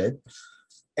bullshit.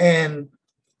 And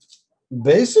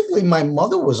basically, my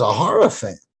mother was a horror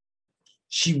fan.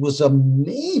 She was a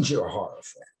major horror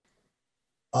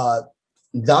fan.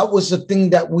 That was the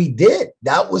thing that we did.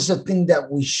 That was the thing that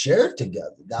we shared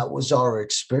together. That was our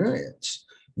experience.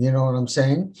 You know what I'm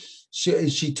saying?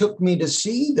 She took me to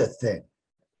see the thing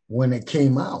when it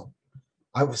came out.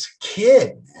 I was a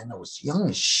kid, man. I was young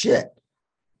as shit.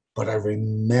 But I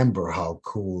remember how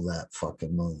cool that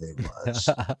fucking movie was.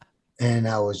 And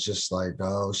I was just like,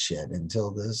 oh shit,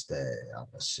 until this day, I'm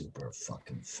a super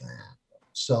fucking fan.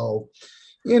 So,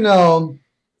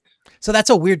 So that's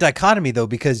a weird dichotomy though,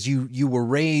 because you were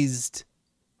raised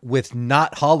with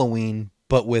not Halloween,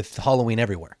 but with Halloween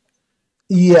everywhere.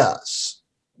 Yes.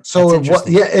 So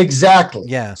yeah, exactly.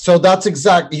 Yeah. So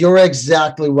you're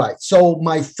exactly right. So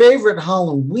my favorite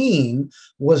Halloween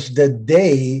was the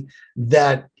day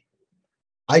that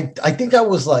I think I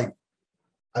was like,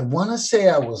 I want to say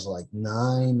I was like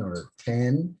 9 or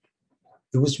 10.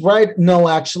 It was right. No,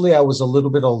 actually, I was a little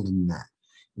bit older than that.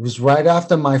 It was right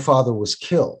after my father was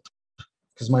killed.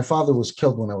 because my father was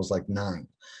killed when I was like 9.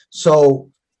 So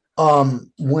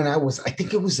when I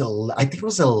think it was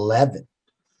 11.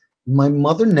 My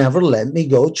mother never let me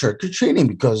go trick or treating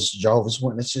because Jehovah's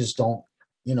Witnesses don't,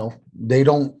 they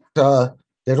don't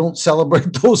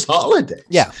celebrate those holidays.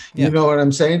 Yeah. You know what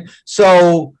I'm saying?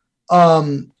 So,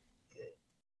 and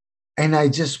I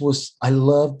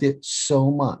loved it so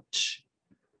much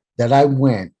that I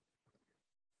went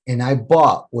and I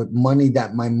bought with money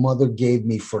that my mother gave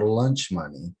me for lunch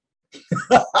money.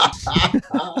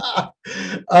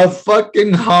 A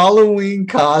fucking Halloween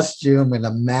costume and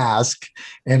a mask,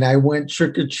 and I went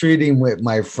trick-or-treating with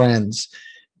my friends,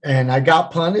 and I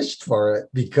got punished for it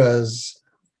because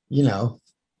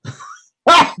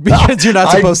because you're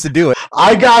not supposed to do it.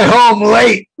 I got home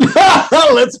late.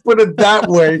 Let's put it that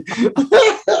way.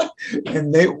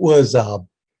 And it was a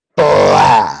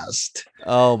blast.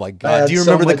 Oh my God. Do you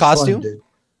remember the costume?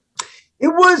 It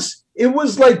was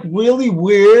like really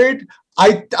weird.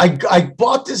 I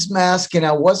bought this mask and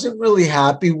I wasn't really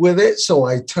happy with it, so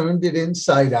I turned it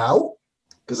inside out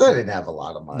because I didn't have a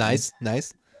lot of money. Nice.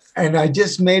 And I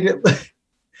just made it. It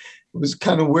was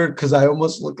kind of weird because I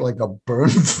almost looked like a burn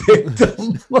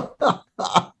victim.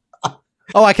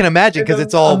 Oh, I can imagine because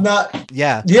it's all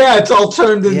it's all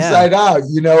turned inside out.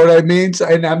 You know what I mean? So,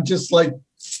 and I'm just like,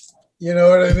 you know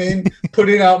what I mean?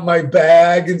 Putting out my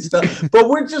bag and stuff. But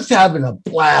we're just having a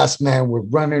blast, man. We're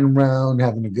running around,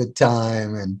 having a good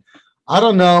time. And I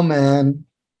don't know, man.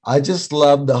 I just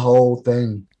love the whole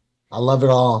thing. I love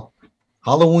it all.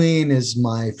 Halloween is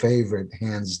my favorite,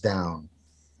 hands down.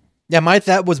 Yeah,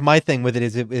 that was my thing with it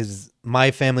is my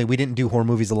family, we didn't do horror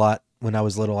movies a lot when I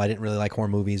was little. I didn't really like horror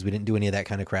movies. We didn't do any of that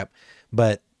kind of crap.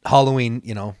 But Halloween,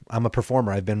 I'm a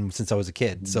performer. I've been since I was a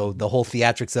kid. So the whole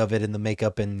theatrics of it and the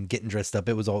makeup and getting dressed up,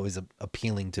 it was always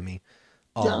appealing to me.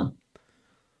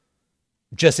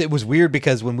 Just it was weird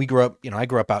because when we grew up, I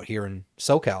grew up out here in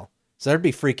SoCal. So there'd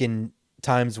be freaking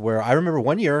times where I remember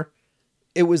one year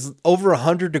it was over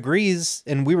 100 degrees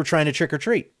and we were trying to trick or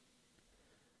treat.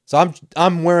 So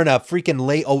I'm wearing a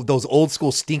freaking those old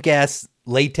school stink ass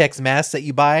latex masks that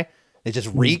you buy. They just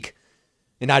reek.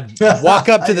 And I'd walk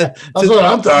up to that's what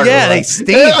I'm talking about. Yeah, they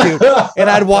stink, dude. And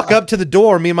I'd walk up to the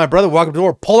door. Me and my brother would walk up to the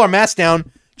door, pull our mask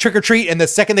down, trick or treat. And the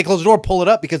second they close the door, pull it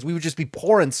up because we would just be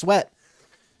pouring sweat.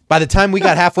 By the time we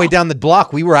got halfway down the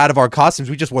block, we were out of our costumes.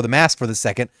 We just wore the mask for the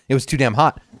second. It was too damn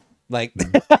hot. But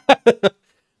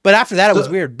after that, it was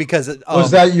weird because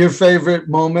was that your favorite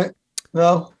moment?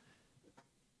 No.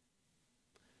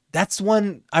 That's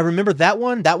one I remember. That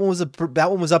one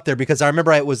was up there because I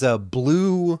remember it was a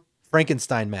blue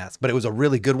Frankenstein mask, but it was a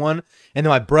really good one. And then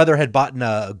my brother had bought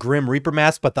a Grim Reaper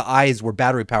mask, but the eyes were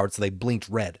battery powered, so they blinked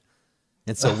red.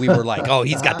 And so we were like, "Oh,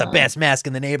 he's got the best mask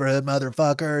in the neighborhood,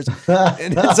 motherfuckers!"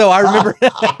 And so I remember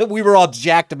we were all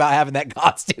jacked about having that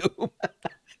costume.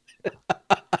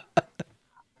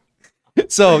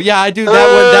 So yeah, I do that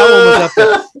one. That one was up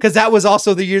there because that was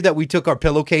also the year that we took our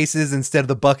pillowcases instead of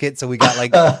the bucket, so we got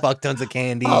like fuck tons of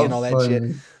candy and all that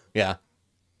shit. Yeah,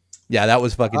 that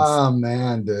was fucking. Oh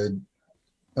man, dude!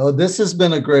 Oh, this has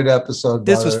been a great episode.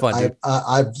 This was fun, dude.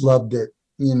 I've loved it.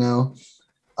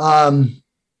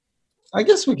 I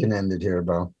guess we can end it here,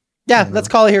 bro. Yeah, let's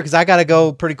call it here because I gotta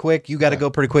go pretty quick. You gotta go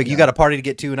pretty quick. You got a party to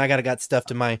get to, and I got stuff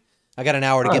I got an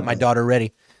hour to get my daughter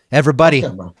ready. Everybody.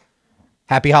 Okay, bro.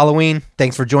 Happy Halloween.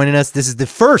 Thanks for joining us. This is the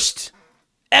first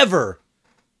ever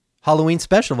Halloween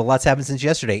special of A Lot's Happened Since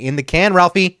Yesterday. In the can,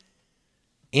 Ralphie.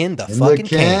 In the fucking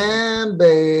can,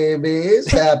 babies.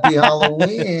 Happy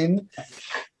Halloween.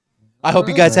 I hope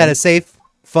you guys had a safe,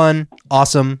 fun,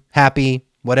 awesome, happy,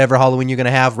 whatever Halloween you're going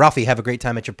to have. Ralphie, have a great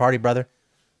time at your party, brother.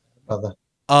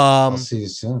 I'll see you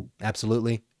soon.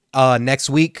 Absolutely. Next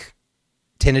week,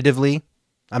 tentatively,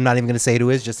 I'm not even going to say who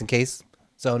it is just in case.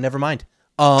 So never mind.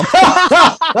 Okay.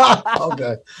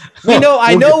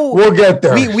 I know we'll get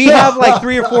there. We have like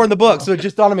 3 or 4 in the book, so it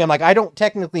just dawned on me. I'm like, I don't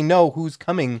technically know who's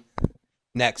coming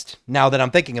next now that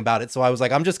I'm thinking about it. So I was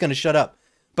like, I'm just gonna shut up.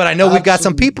 But I know we've got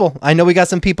some people. I know we got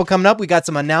some people coming up. We got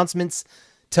some announcements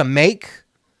to make.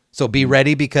 So be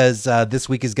ready because this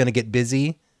week is gonna get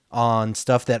busy on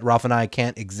stuff that Ralph and I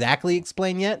can't exactly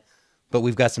explain yet. But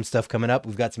we've got some stuff coming up.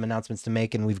 We've got some announcements to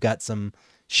make, and we've got some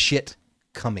shit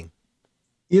coming.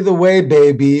 Either way,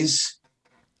 babies,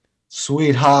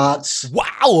 sweethearts.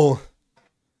 Wow.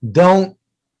 Don't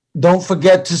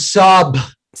forget to subscribe.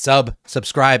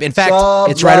 In fact,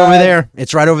 it's right over there.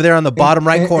 It's right over there on the bottom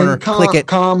right corner. Click it.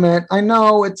 Comment. I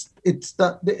know it's it's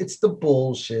the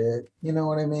bullshit. You know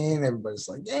what I mean? Everybody's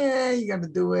like, yeah, you got to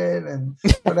do it and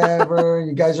whatever.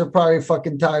 You guys are probably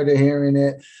fucking tired of hearing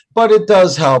it, but it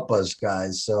does help us,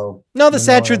 guys. So No, the you know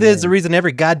sad what truth I is the mean? reason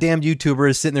every goddamn YouTuber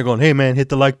is sitting there going, "Hey man, hit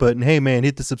the like button. Hey man,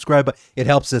 hit the subscribe button." It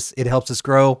helps us. It helps us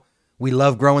grow. We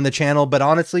love growing the channel, but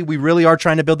honestly, we really are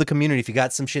trying to build the community. If you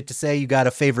got some shit to say, you got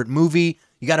a favorite movie,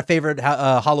 you got a favorite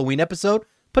Halloween episode,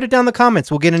 put it down in the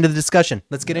comments. We'll get into the discussion.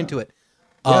 Let's get into it.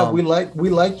 Yeah, we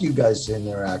like you guys to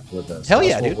interact with us. Hell That's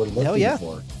yeah, what dude. we're looking Hell yeah.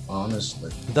 for,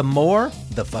 honestly. The more,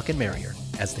 the fucking merrier,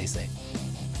 as they say.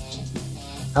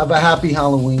 Have a happy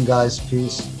Halloween, guys.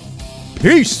 Peace.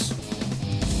 Peace.